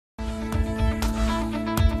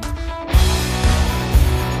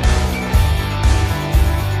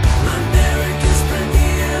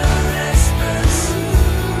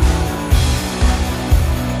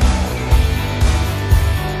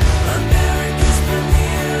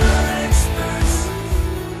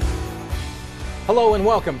Hello and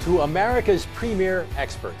welcome to America's Premier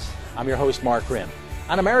Experts. I'm your host, Mark Grimm.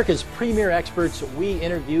 On America's Premier Experts, we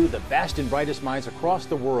interview the best and brightest minds across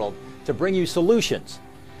the world to bring you solutions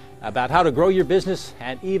about how to grow your business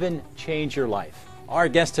and even change your life. Our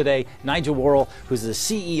guest today, Nigel Worrall, who's the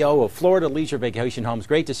CEO of Florida Leisure Vacation Homes.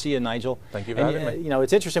 Great to see you, Nigel. Thank you for having me. You know,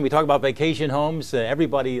 it's interesting. We talk about vacation homes.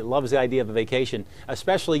 Everybody loves the idea of a vacation,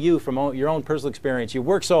 especially you from your own personal experience. You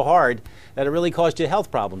worked so hard that it really caused you health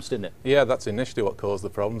problems, didn't it? Yeah, that's initially what caused the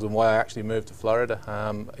problems and why I actually moved to Florida.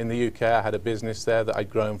 In the UK, I had a business there that I'd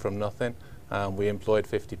grown from nothing. We employed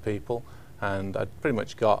 50 people, and I'd pretty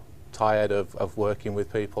much got tired of working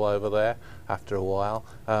with people over there after a while.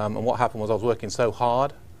 And what happened was I was working so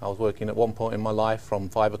hard. I was working at one point in my life from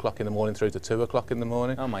 5 o'clock in the morning through to 2 o'clock in the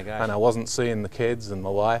morning. Oh my gosh. And I wasn't seeing the kids and my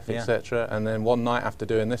wife, etc. And then one night after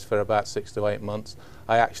doing this for about 6 to 8 months,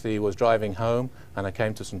 I actually was driving home and I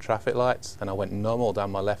came to some traffic lights and I went numb all down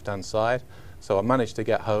my left-hand side. So I managed to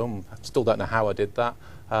get home. I still don't know how I did that,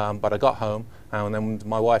 but I got home, and then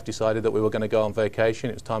my wife decided that we were going to go on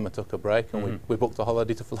vacation. It was time I took a break, and we booked a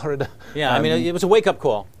holiday to Florida. Yeah, I mean, it was a wake-up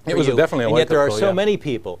call. It was definitely a wake-up call. And yet there are so many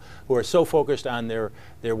people who are so focused on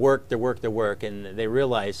their work, and they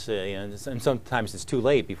realize, and sometimes it's too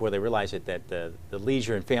late before they realize it, that the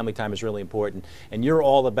leisure and family time is really important. And you're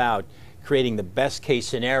all about creating the best case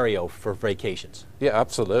scenario for vacations. Yeah,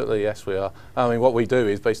 absolutely, yes we are. I mean, what we do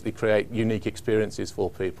is basically create unique experiences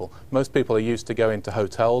for people. Most people are used to going to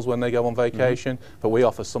hotels when they go on vacation, but we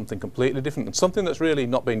offer something completely different and something that's really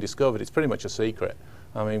not been discovered. It's pretty much a secret.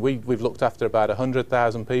 I mean, we've looked after about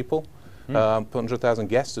 100,000 people. 100,000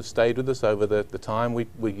 guests have stayed with us over the time.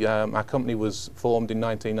 Our company was formed in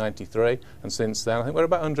 1993, and since then I think we're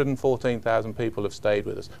about 114,000 people have stayed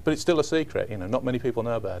with us. But it's still a secret, you know, not many people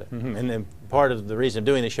know about it. And then part of the reason of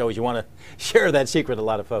doing the show is you want to share that secret with a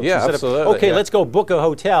lot of folks. Yeah, absolutely. Okay, let's go book a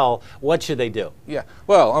hotel. What should they do? Yeah,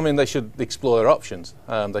 well, I mean, they should explore their options.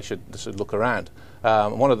 They should look around.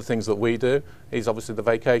 One of the things that we do is obviously the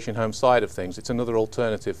vacation home side of things. It's another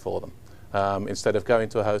alternative for them. Instead of going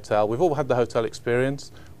to a hotel, we've all had the hotel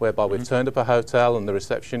experience whereby we've turned up a hotel and the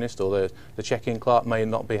receptionist or the check-in clerk may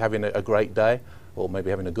not be having a great day, or maybe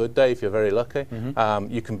having a good day if you're very lucky.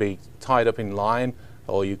 You can be tied up in line,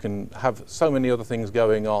 or you can have so many other things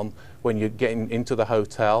going on when you're getting into the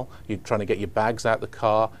hotel. You're trying to get your bags out the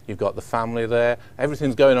car, you've got the family there,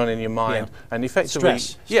 everything's going on in your mind, and effectively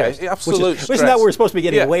stress. Absolute stress. Isn't that what we're supposed to be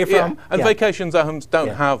getting away from? And vacation homes don't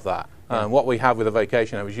have that. What we have with a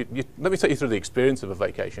vacation home is, let me take you through the experience of a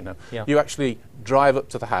vacation home. You actually drive up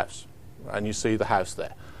to the house and you see the house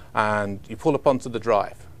there, and you pull up onto the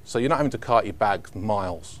drive. So you're not having to cart your bags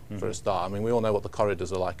miles for a start. I mean, we all know what the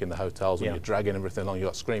corridors are like in the hotels when you're dragging everything along, you've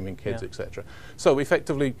got screaming kids, etc. So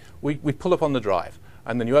effectively, we pull up on the drive,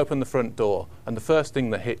 and then you open the front door, and the first thing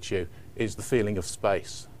that hits you is the feeling of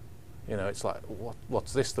space. You know, it's like,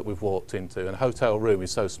 what's this that we've walked into? And a hotel room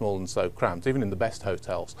is so small and so cramped, even in the best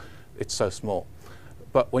hotels. It's so small.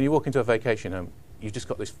 But when you walk into a vacation home, you've just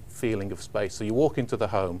got this feeling of space. So you walk into the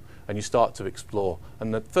home and you start to explore.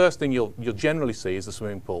 And the first thing you'll generally see is the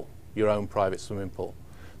swimming pool, your own private swimming pool.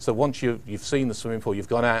 So once you've seen the swimming pool, you've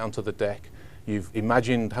gone out onto the deck, you've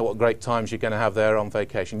imagined what great times you're going to have there on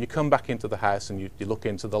vacation. You come back into the house and you look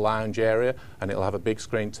into the lounge area, and it'll have a big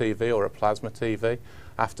screen TV or a plasma TV.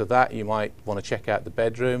 After that, you might want to check out the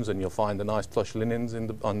bedrooms, and you'll find the nice plush linens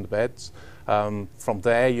on the beds. From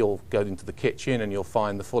there, you'll go into the kitchen and you'll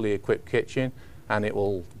find the fully equipped kitchen, and it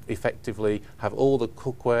will effectively have all the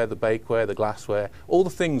cookware, the bakeware, the glassware, all the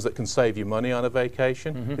things that can save you money on a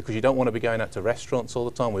vacation, because you don't want to be going out to restaurants all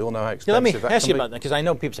the time. We all know how expensive that can be. Let me ask you about that, because I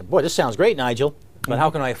know people say, boy, this sounds great, Nigel, but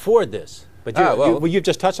how can I afford this? But you've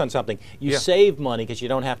just touched on something. You save money because you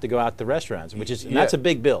don't have to go out to restaurants, which is that's a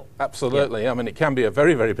big bill. Absolutely. I mean, it can be a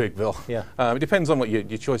very, very big bill. It depends on what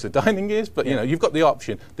your choice of dining is, but you know, you've got the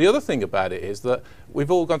option. The other thing about it is that we've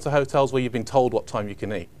all gone to hotels where you've been told what time you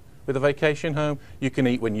can eat. With a vacation home, you can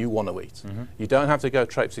eat when you want to eat. You don't have to go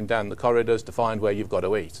traipsing down the corridors to find where you've got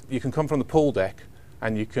to eat. You can come from the pool deck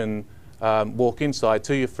and you can walk inside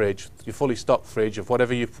to your fridge, your fully stocked fridge of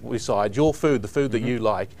whatever you decide, your food, the food that you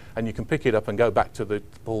like, and you can pick it up and go back to the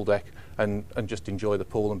pool deck and just enjoy the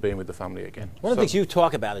pool and being with the family again. One of the things you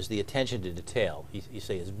talk about is the attention to detail. You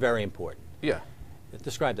say is very important. Yeah.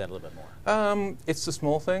 Describe that a little bit more. It's the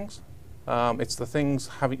small things. It's the things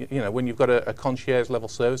having, you know, when you've got a concierge level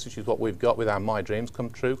service, which is what we've got with our My Dreams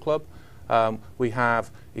Come True Club. We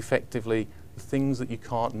have effectively the things that you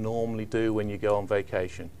can't normally do when you go on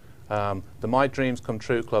vacation. The My Dreams Come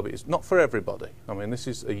True Club is not for everybody. I mean, this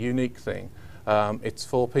is a unique thing. It's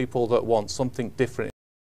for people that want something different